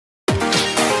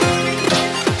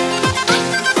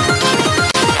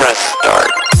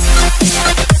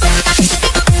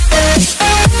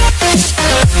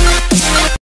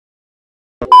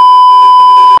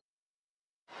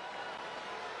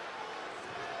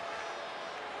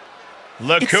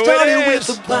Look who it is. It started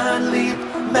with a blind leap,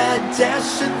 mad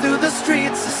dashing through the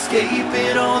streets,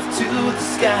 escaping off to the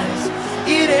skies.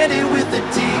 It ended with a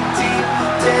deep, deep,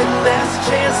 dead last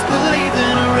chance,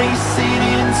 believing, racing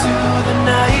into the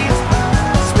night.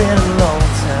 It's been a long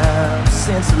time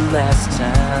since the last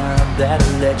time that I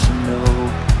let you know.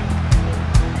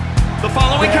 The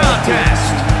following contest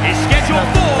is scheduled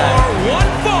for one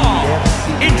fall.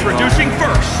 Introducing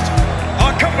first,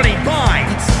 accompanied by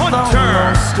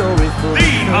Hunter, the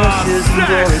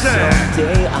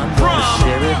Assassin, from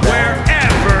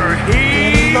wherever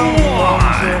he was.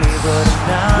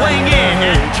 Weighing in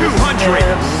at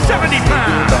 270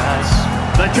 pounds,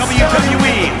 the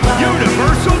WWE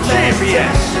Universal Champion.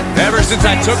 Ever since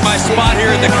I took my spot here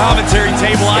at the commentary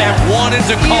table, I have wanted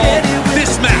to call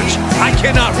this match. I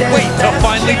cannot wait to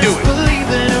finally do it.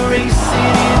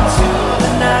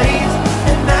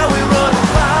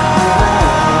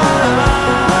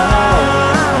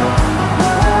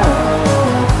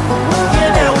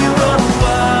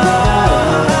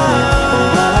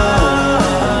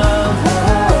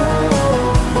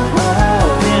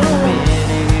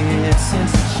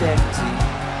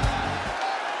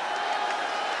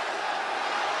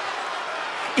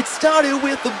 It started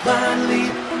with a blind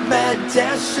leap, mad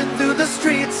dashing through the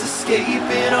streets,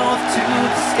 escaping off to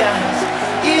the skies.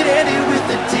 It ended with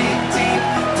a deep, deep,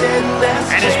 dead last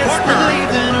And his chance, partner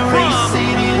believing,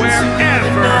 racing into wherever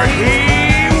the night. he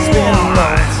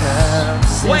was.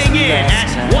 Weighing in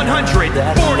at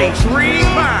 143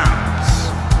 pounds.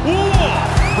 Whoa.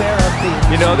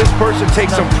 You know, this person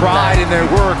takes some pride in their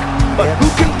work, but who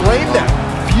can blame them?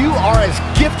 Few are as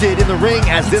gifted in the ring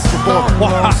as this performer.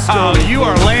 Wow, you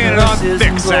are laying it on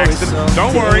thick, Saxton.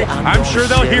 Don't worry, I'm sure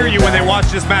they'll hear you when they watch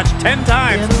this match 10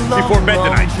 times before bed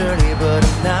tonight.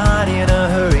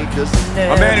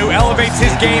 A man who elevates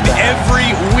his game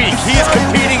every week. He is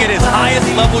competing at his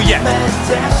highest level yet.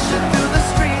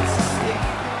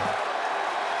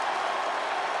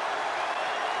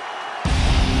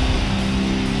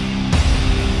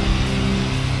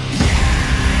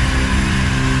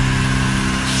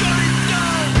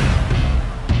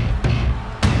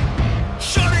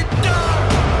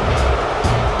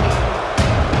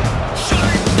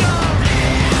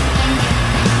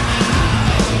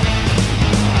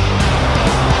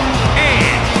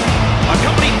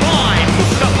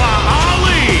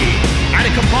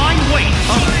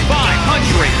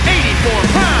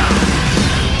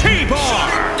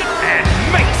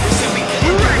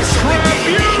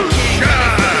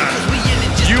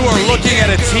 Looking at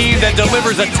a team that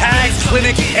delivers a tag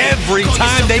clinic every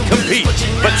time they compete.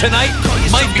 But tonight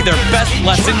might be their best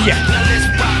lesson yet.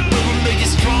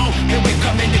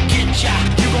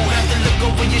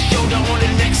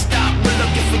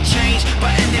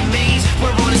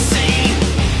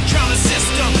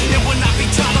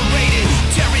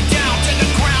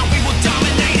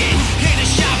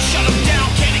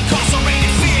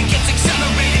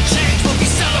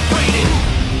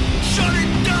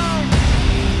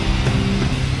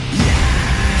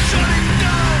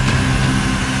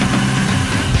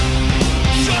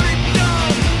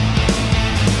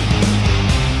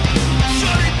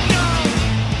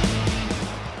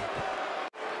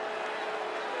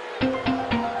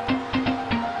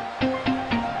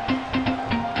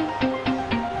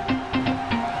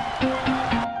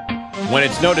 When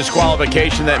it's no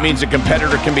disqualification, that means a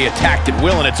competitor can be attacked at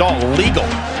will, and it's all legal.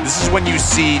 This is when you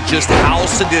see just how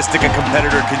sadistic a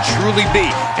competitor can truly be,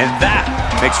 and that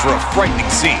makes for a frightening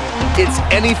scene. It's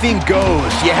anything goes.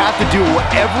 You have to do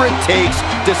whatever it takes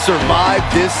to survive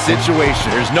this situation.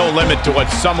 There's no limit to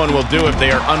what someone will do if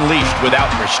they are unleashed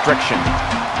without restriction.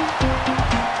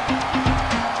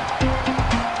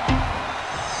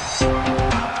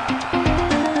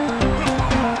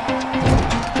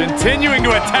 Continuing to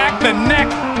attack the neck.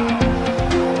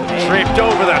 Tripped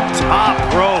over the top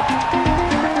rope.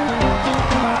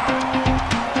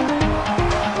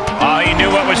 Oh, he knew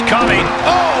what was coming.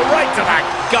 Oh, right to the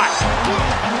gut.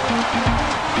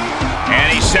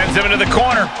 And he sends him into the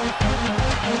corner.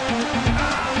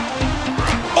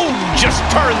 Oh, just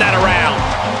turned that around.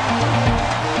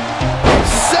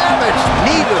 Savage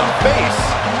knee to the face.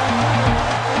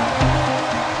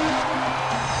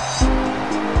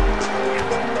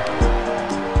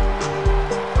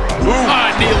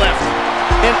 Knee left.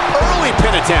 An early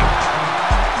pin attempt.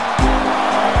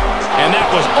 And that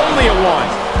was only a one.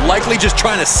 Likely just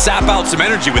trying to sap out some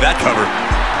energy with that cover.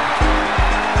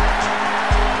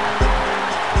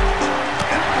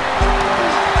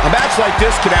 A match like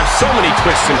this can have so many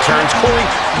twists and turns. Corey,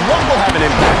 what will have an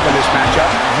impact on this matchup?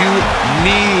 You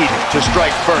need to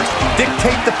strike first.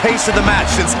 Dictate the pace of the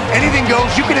match. Since anything goes,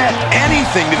 you can add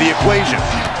anything to the equation.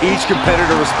 Each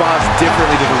competitor responds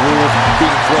differently to the rules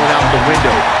being thrown out the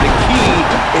window. The key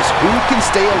is who can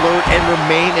stay alert and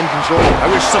remain in control. I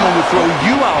wish someone would throw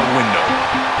you out a window.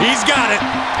 He's got it.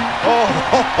 Oh,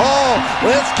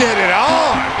 let's get it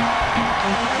on.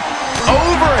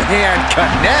 Overhand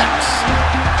connects.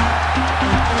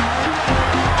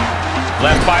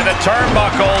 Left by the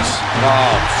turnbuckles.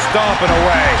 Oh, stomping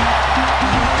away.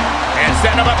 And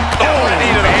setting him up. Oh, and a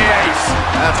knee to the face.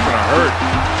 That's going to hurt.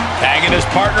 Tagging his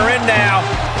partner in now.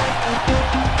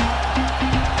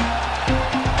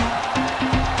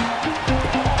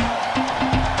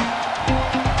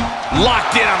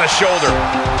 Locked in on the shoulder.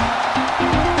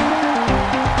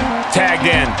 Tagged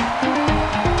in.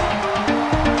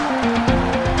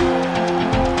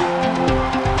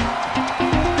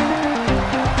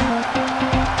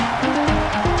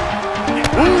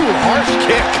 Ooh, harsh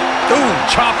kick. Ooh,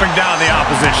 chopping down the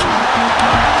opposition.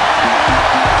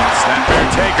 Snap bear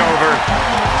takeover.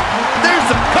 There's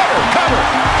the cover.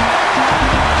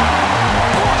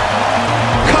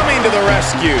 Coming to the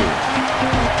rescue.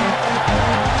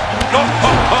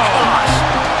 Gosh.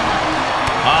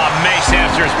 Mace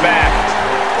answers back.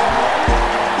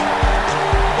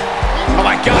 Oh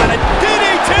my God, a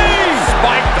DDT!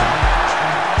 Spiked him.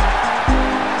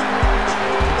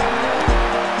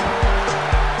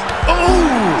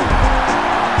 Ooh!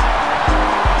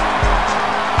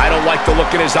 I don't like the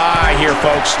look in his eye here,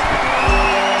 folks.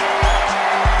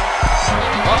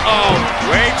 Uh-oh.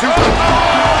 Way too...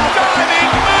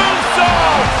 Diving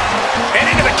moonsault! And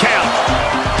into the count.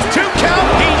 2 count.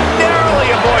 He narrowly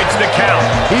avoids the count.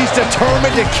 He's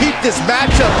determined to keep this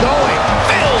matchup going.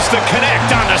 Fails to connect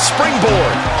on the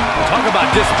springboard. Talk about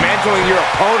dismantling your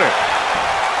opponent.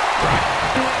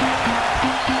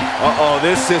 Uh-oh,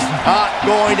 this is not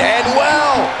going to end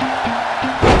well.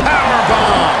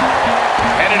 Powerbomb.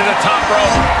 Headed to the top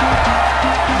rope.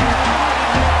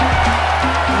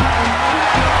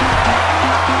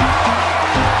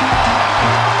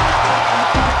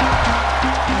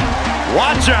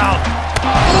 Watch out.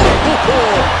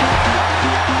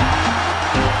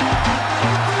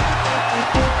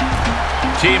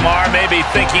 Team R may be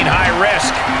thinking high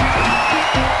risk.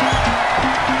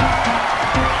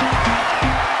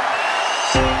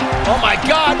 Oh my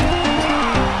God!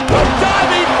 A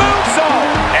diving moonsault!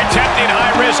 Attempting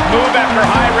high-risk move after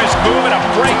high-risk move at a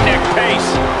breakneck pace.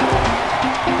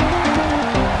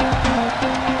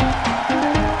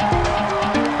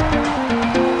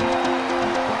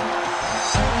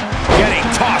 Getting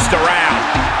tossed around.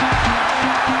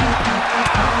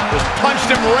 Just punched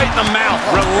him right in the mouth.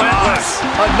 Relentless.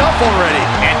 Enough already.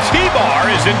 And T-Bar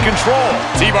is in control.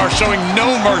 T-Bar showing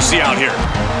no mercy out here.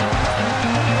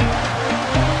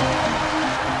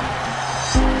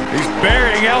 He's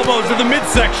burying elbows to the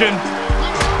midsection.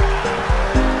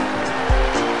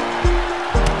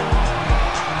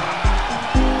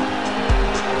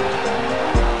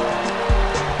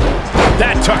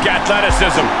 That took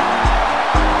athleticism.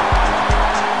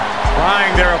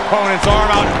 Prying their opponent's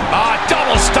arm out.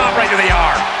 Double stomp right to the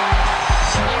arm.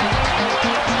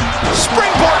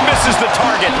 Springboard misses the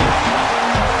target.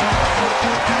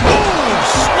 Boom!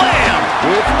 Slam!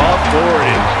 With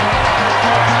authority.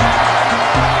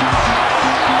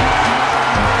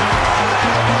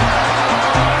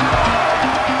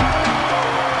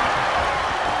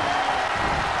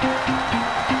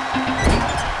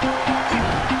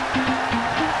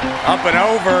 Up and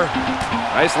over.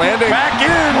 Nice landing. Back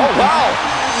in. Oh, wow.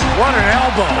 What an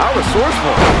elbow. That was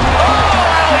forceful.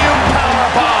 Oh, alley-oop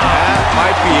powerbomb. That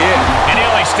might be it. And he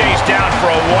only stays down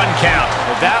for a 1 count.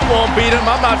 If that won't beat him,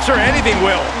 I'm not sure anything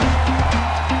will.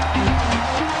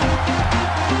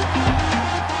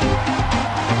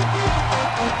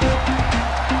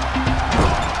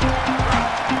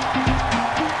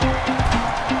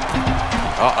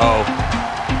 Uh-oh.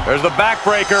 There's the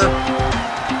backbreaker.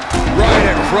 Right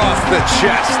across the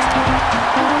chest.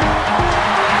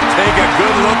 Take a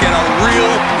good look at a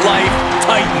real-life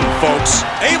Titan, folks.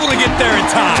 Able to get there in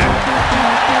time.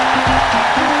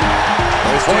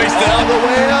 Hoisted all the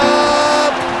way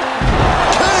up.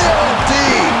 KOD.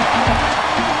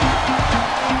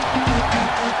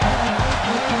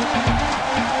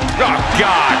 Oh,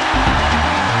 God.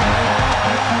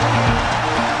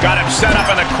 Got him set up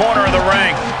in the corner of the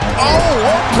ring. Oh,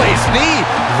 well-placed knee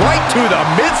right to the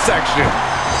midsection.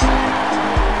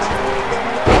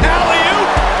 Alley-oop.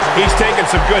 He's taking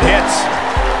some good hits.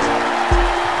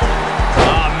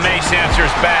 Mace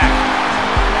answers back.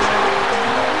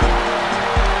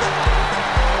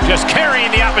 Just carrying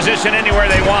the opposition anywhere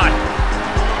they want.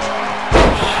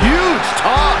 Huge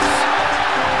toss.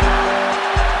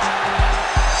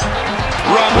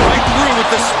 Run right through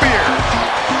with the spear.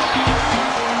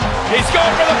 He's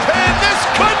going for the pin. This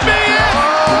could be it.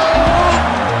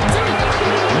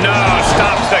 No,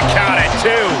 stops the count at 2.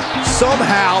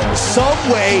 Somehow, some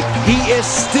way, he is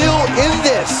still in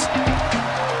this.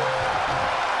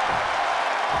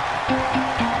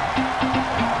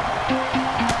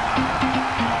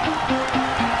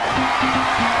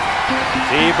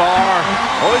 T-Bar,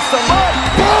 hoist him up.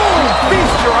 Boom!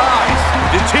 Feast your eyes.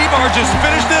 Did T-Bar just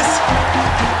finish this?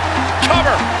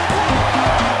 Cover.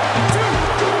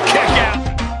 Kick out.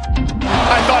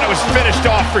 I thought it was finished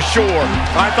off for sure.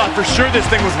 I thought for sure this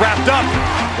thing was wrapped up.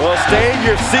 Well, stay in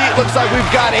your seat. Looks like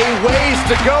we've got a ways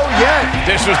to go yet.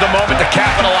 This was the moment to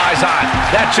capitalize on.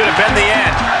 That should have been the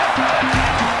end.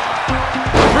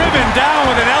 Driven down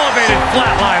with an elevated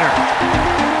flatliner.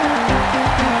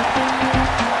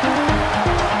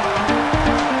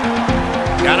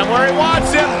 Got him where he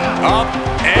wants him. Up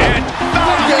and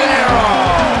Falcon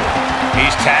Arrow.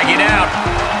 He's tagging out.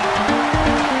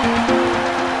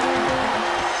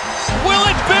 Will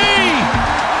it be?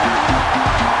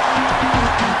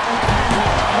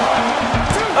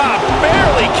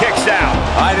 Barely kicks out.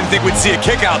 I didn't think we'd see a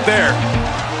kick out there.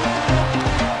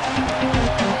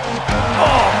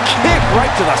 Oh, kick right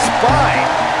to the spine.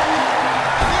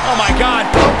 Oh my God,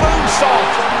 a moonsault.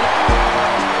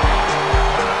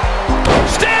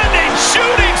 Standing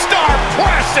shooting star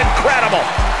press, incredible.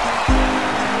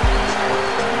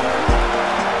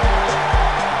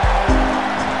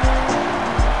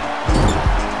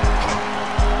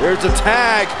 There's a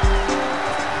tag.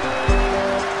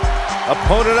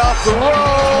 Opponent off the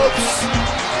ropes.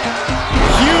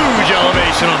 Huge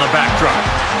elevation on the backdrop.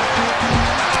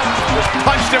 Just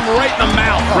punched him right in the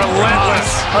mouth. Relentless.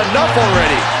 Enough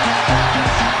already.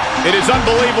 It is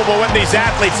unbelievable what these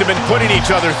athletes have been putting each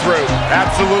other through.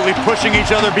 Absolutely pushing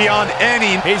each other beyond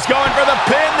any. He's going for the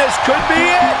pin. This could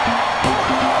be it.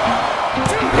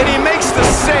 And he makes the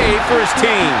save for his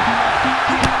team.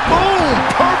 Boom!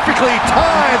 Perfectly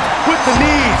timed with the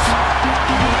knees.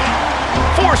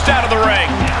 Forced out of the ring.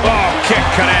 Oh, kick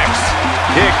connects.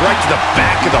 Kick right to the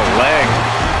back of the leg.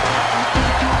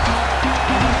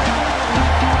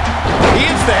 He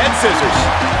hits the head scissors.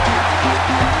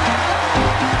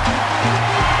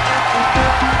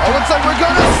 Oh, looks like we're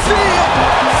gonna see it.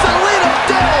 Salida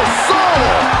del Sol.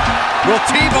 Will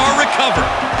T-Bar recover?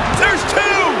 There's 2.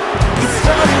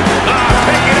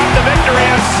 Picking up the victory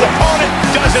as his opponent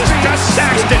does his Gus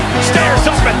Saxton. Stares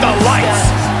up at the lights.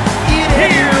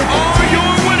 Here are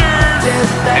your winners.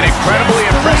 An incredibly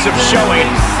impressive showing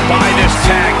by this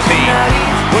tag team.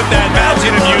 Put that match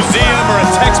in a museum or a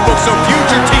textbook so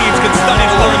future teams can study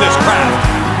to learn this craft.